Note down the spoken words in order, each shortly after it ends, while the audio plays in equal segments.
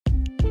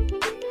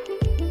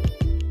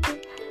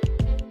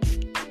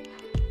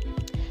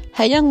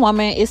Hey, young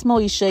woman, it's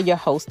Moesha, your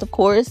host, of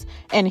course.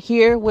 And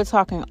here we're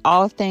talking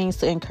all things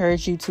to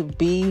encourage you to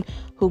be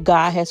who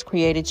God has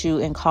created you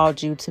and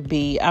called you to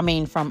be. I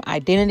mean, from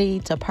identity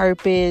to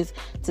purpose,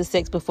 to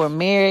sex before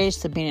marriage,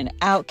 to being an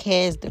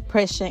outcast,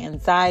 depression,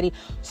 anxiety,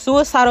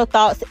 suicidal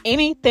thoughts,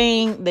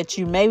 anything that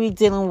you may be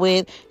dealing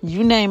with,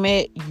 you name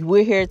it,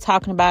 we're here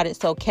talking about it.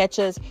 So catch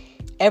us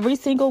every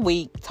single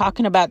week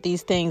talking about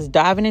these things,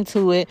 diving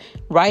into it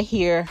right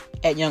here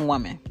at Young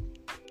Woman.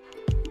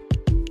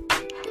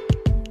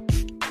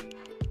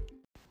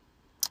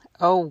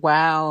 Oh,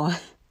 wow.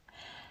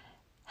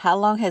 How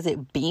long has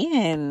it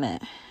been?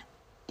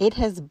 It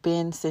has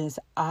been since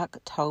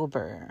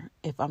October,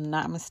 if I'm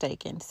not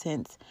mistaken,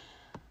 since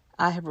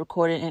I have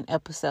recorded an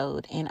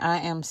episode. And I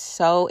am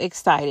so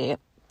excited,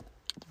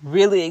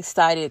 really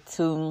excited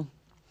to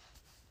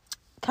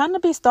kind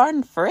of be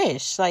starting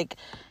fresh, like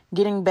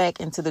getting back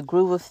into the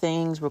groove of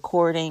things,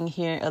 recording,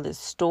 hearing other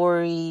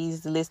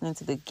stories, listening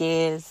to the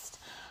guests.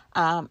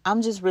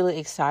 I'm just really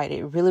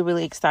excited,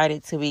 really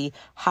excited to be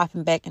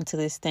hopping back into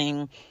this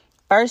thing.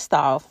 First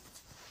off,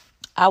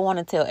 I want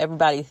to tell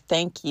everybody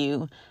thank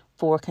you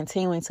for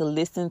continuing to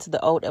listen to the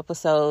old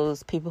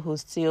episodes, people who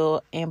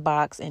still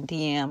inbox and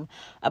DM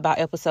about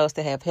episodes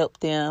that have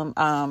helped them.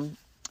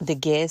 The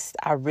guests,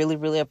 I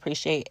really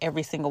appreciate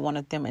every single one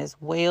of them as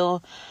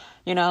well.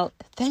 You know,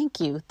 thank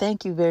you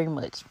very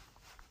much.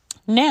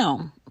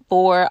 Now,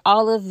 for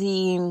all of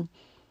the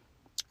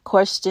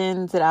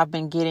questions that I've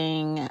been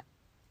getting,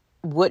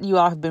 what you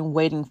all have been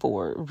waiting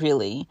for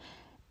really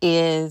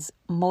is,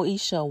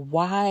 Moesha,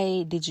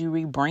 why did you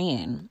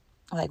rebrand?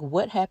 Like,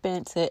 what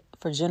happened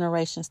for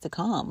generations to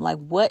come? Like,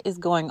 what is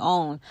going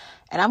on?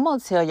 And I'm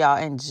going to tell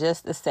y'all in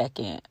just a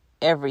second,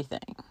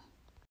 everything.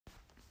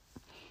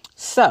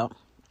 So,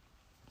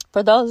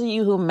 for those of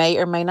you who may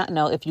or may not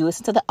know, if you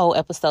listen to the old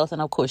episodes,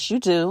 and of course you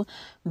do,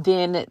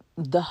 then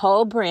the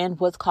whole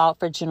brand was called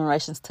For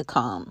Generations to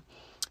Come.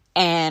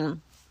 And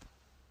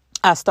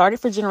I started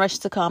For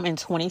Generations to Come in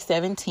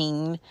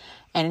 2017,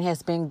 and it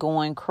has been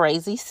going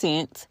crazy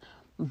since.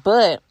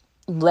 But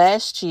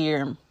last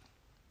year,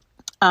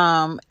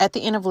 at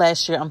the end of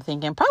last year, I'm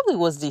thinking probably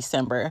was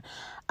December,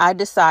 I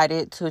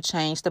decided to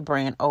change the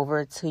brand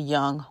over to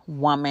Young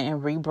Woman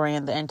and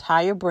rebrand the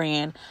entire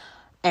brand.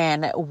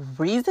 And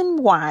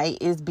reason why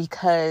is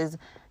because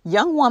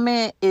Young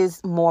Woman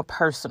is more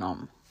personal.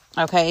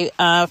 Okay.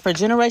 For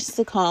Generations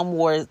to Come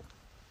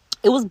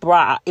it was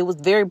broad. It was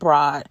very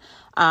broad.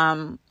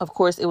 Of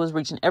course, it was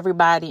reaching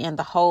everybody, and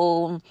the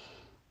whole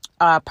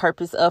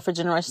purpose of For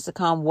Generations to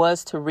Come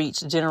was to reach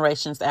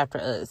generations after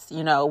us.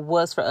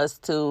 Was for us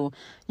to,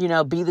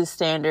 be the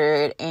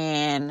standard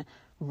and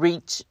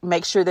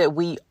make sure that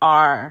we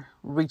are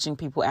reaching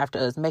people after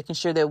us, making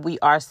sure that we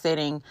are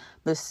setting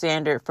the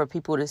standard for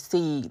people to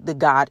see the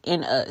God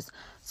in us.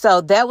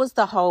 So that was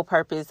the whole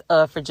purpose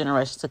of For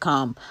Generations to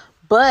Come.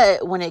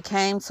 But when it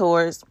came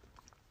towards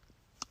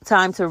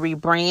time to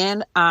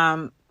rebrand,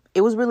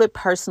 it was really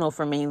personal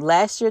for me.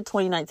 Last year,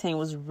 2019,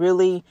 was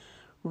really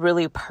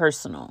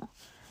personal.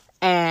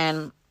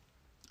 And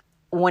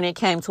when it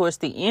came towards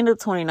the end of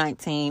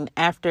 2019,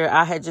 after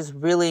I had just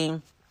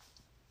really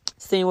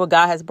seen where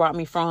God has brought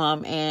me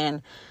from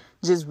and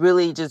just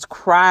really just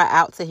cry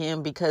out to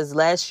him, because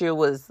last year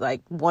was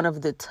like one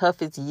of the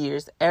toughest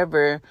years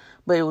ever,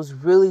 but it was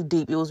really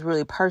deep. It was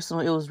really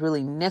personal. It was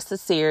really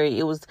necessary.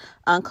 It was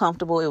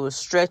uncomfortable. It was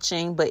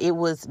stretching, but it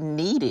was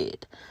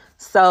needed.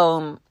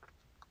 So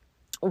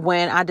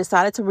when I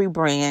decided to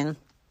rebrand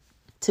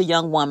to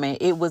Young Woman,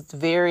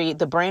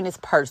 the brand is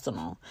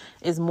personal.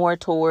 It's more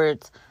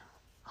towards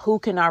who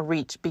can I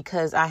reach,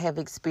 because I have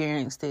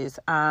experienced this.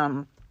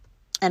 And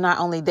not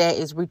only that,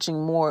 is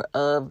reaching more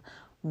of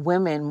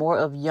women, more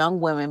of young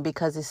women,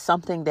 because it's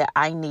something that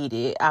I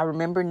needed. I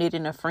remember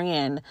needing a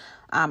friend.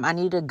 I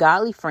needed a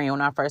godly friend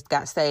when I first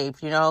got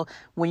saved.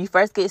 When you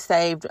first get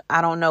saved,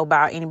 I don't know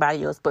about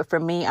anybody else, but for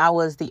me, I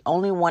was the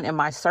only one in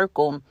my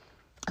circle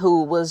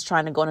who was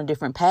trying to go on a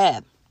different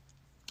path.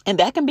 And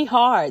that can be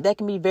hard. That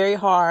can be very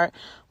hard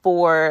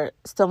for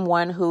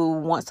someone who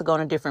wants to go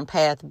on a different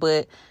path,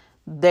 but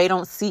they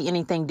don't see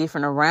anything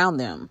different around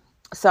them.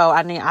 So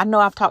I know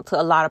I've talked to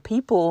a lot of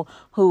people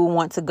who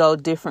want to go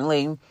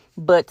differently,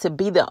 but to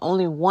be the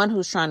only one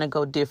who's trying to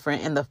go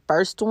different and the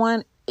first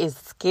one is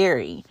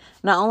scary.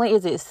 Not only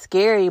is it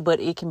scary, but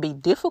it can be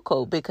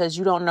difficult because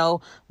you don't know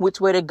which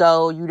way to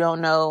go. You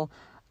don't know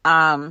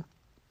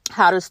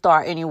how to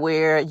start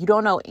anywhere. You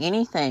don't know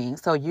anything.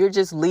 So you're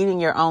just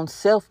leading your own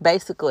self,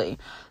 basically.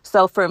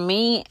 So for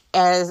me,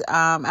 as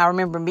I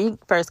remember me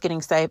first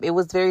getting saved, it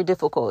was very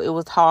difficult. It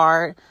was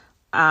hard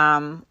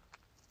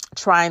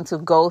trying to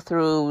go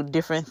through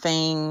different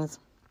things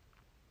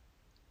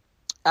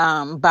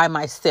by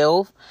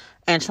myself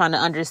and trying to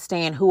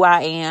understand who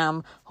I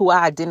am, who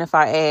I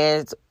identify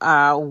as,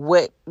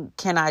 what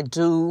can I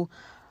do,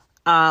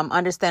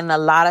 understanding a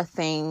lot of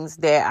things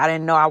that I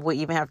didn't know I would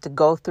even have to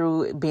go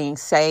through being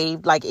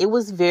saved. Like, it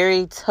was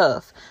very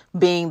tough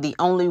being the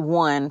only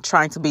one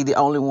trying to be the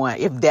only one,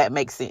 if that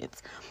makes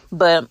sense.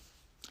 But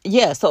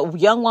yeah, so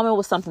Young Woman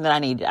was something that I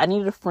needed. I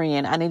needed a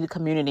friend. I needed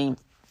community.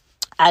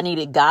 I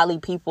needed godly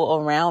people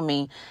around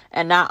me.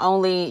 And not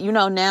only,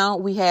 now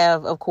we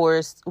have, of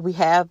course, we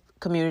have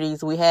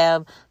communities, we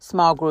have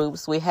small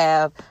groups, we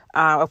have,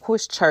 of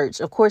course, church,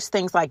 of course,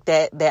 things like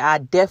that I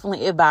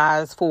definitely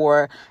advise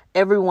for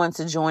everyone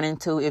to join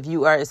into if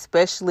you are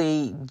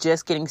especially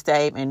just getting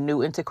saved and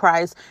new into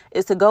Christ,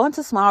 is to go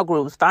into small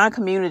groups, find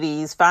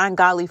communities, find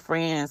godly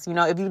friends.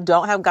 If you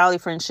don't have godly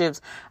friendships,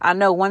 I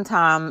know one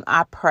time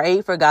I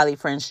prayed for godly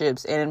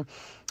friendships, and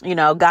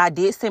God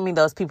did send me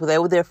those people. They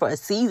were there for a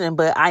season,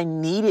 but I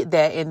needed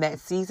that in that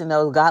season,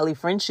 those godly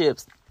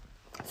friendships.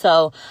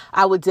 So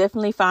I would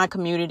definitely find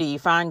community,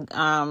 find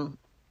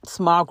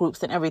small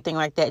groups and everything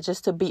like that,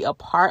 just to be a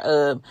part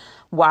of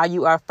while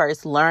you are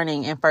first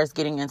learning and first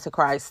getting into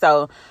Christ.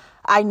 So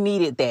I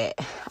needed that.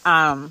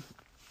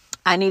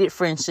 I needed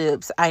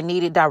friendships. I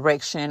needed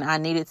direction. I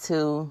needed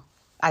to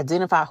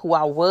identify who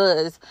I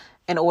was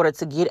in order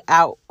to get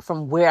out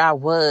from where I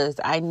was.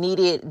 I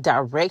needed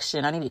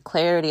direction. I needed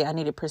clarity. I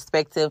needed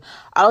perspective.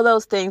 All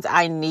those things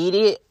I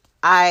needed.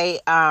 I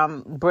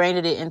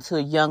branded it into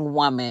a young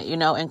woman,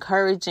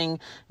 encouraging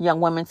young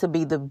women to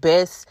be the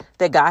best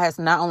that God has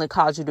not only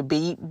called you to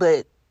be,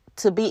 but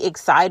to be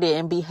excited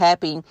and be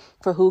happy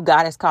for who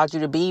God has called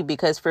you to be.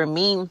 Because for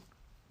me,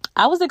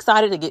 I was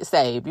excited to get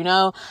saved.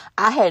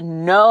 I had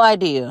no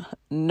idea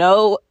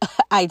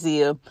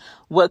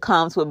what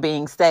comes with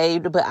being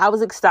saved, but I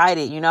was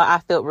excited. I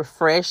felt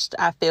refreshed.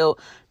 I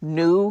felt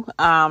new.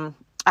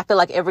 I feel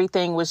like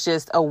everything was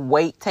just a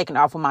weight taken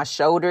off of my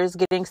shoulders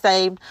getting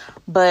saved.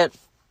 But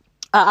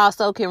I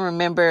also can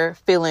remember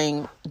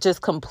feeling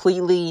just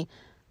completely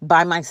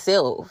by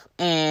myself.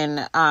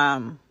 And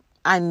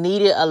I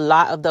needed a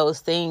lot of those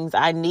things.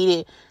 I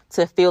needed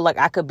to feel like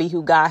I could be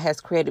who God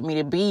has created me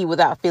to be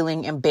without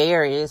feeling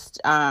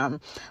embarrassed,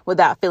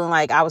 without feeling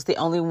like I was the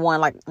only one,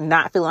 like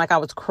not feeling like I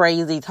was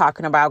crazy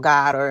talking about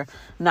God, or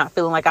not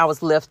feeling like I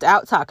was left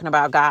out talking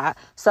about God.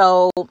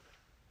 So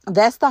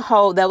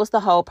that was the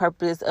whole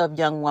purpose of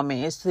Young Woman,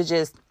 is to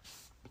just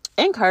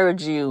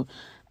encourage you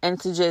and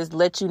to just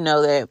let you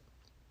know that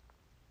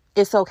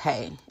it's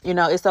okay.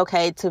 It's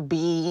okay to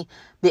be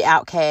the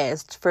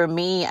outcast. For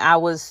me,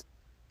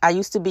 I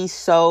used to be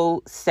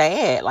so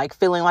sad, like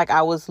feeling like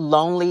I was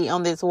lonely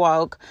on this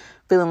walk,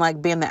 feeling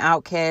like being the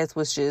outcast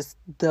was just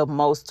the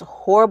most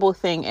horrible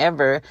thing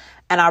ever.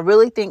 And I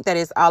really think that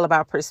it's all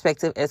about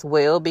perspective as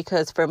well,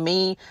 because for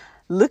me,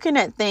 looking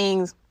at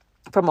things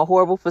from a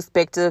horrible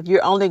perspective,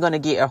 you're only going to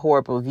get a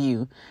horrible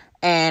view.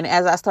 And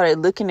as I started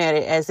looking at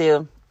it as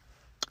if,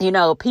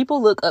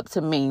 people look up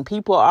to me.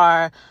 People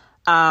are,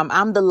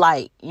 I'm the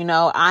light.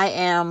 I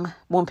am,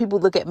 when people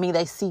look at me,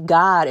 they see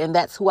God, and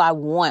that's who I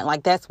want.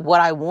 Like, that's what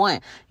I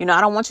want. I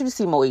don't want you to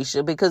see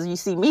Moesha, because you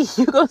see me,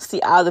 you're going to see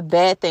all the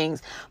bad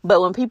things.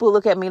 But when people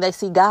look at me, they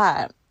see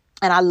God.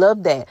 And I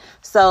love that.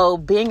 So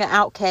being an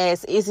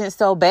outcast isn't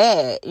so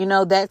bad.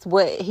 That's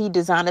what he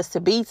designed us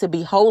to be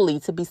holy,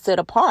 to be set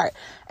apart.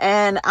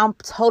 And I'm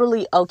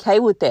totally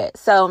okay with that.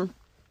 So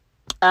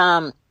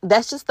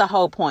that's just the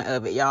whole point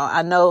of it, y'all.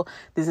 I know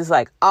this is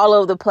like all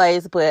over the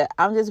place, but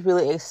I'm just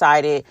really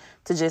excited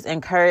to just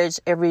encourage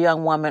every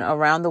young woman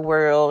around the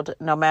world,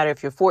 no matter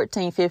if you're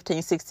 14,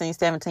 15, 16,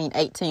 17,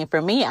 18.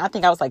 For me, I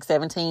think I was like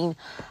 17.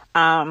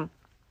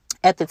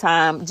 At the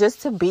time,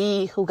 just to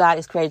be who God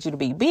has created you to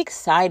be. Be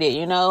excited,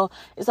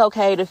 It's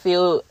okay to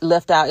feel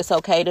left out. It's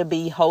okay to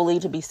be holy,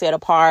 to be set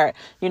apart.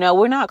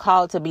 We're not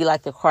called to be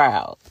like the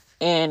crowd.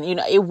 And,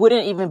 it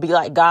wouldn't even be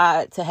like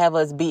God to have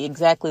us be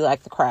exactly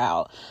like the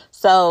crowd.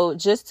 So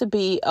just to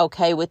be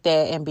okay with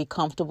that and be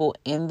comfortable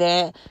in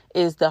that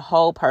is the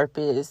whole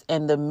purpose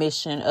and the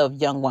mission of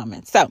Young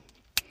Woman. So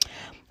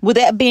with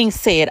that being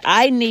said,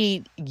 I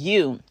need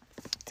you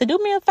to do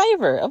me a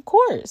favor, of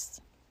course.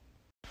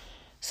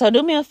 So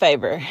do me a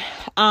favor.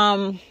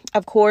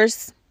 Of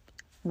course,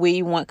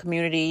 we want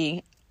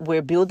community.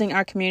 We're building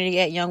our community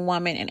at Young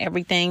Woman and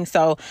everything.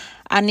 So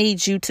I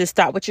need you to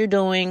stop what you're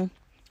doing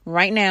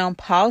right now.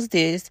 Pause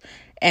this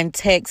and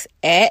text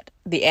at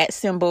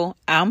symbol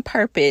I'm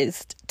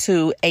purposed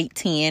to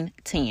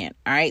 81010.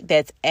 All right.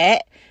 That's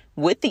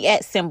with the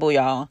symbol,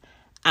 y'all.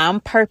 I'm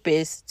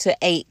purposed to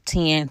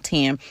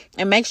 81010.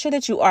 And make sure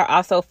that you are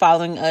also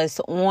following us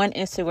on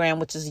Instagram,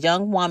 which is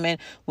Young Woman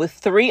with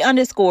 3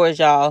 underscores,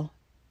 y'all.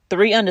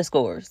 3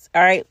 underscores.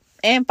 All right.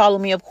 And follow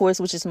me, of course,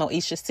 which is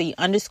Moesha C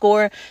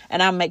 _.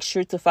 And I'll make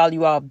sure to follow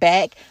you all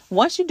back.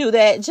 Once you do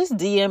that, just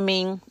DM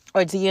me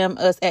or DM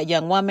us at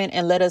Young Woman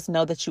and let us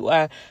know that you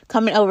are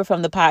coming over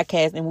from the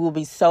podcast. And we'll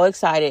be so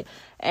excited.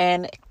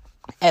 And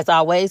as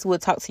always, we'll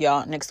talk to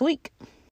y'all next week.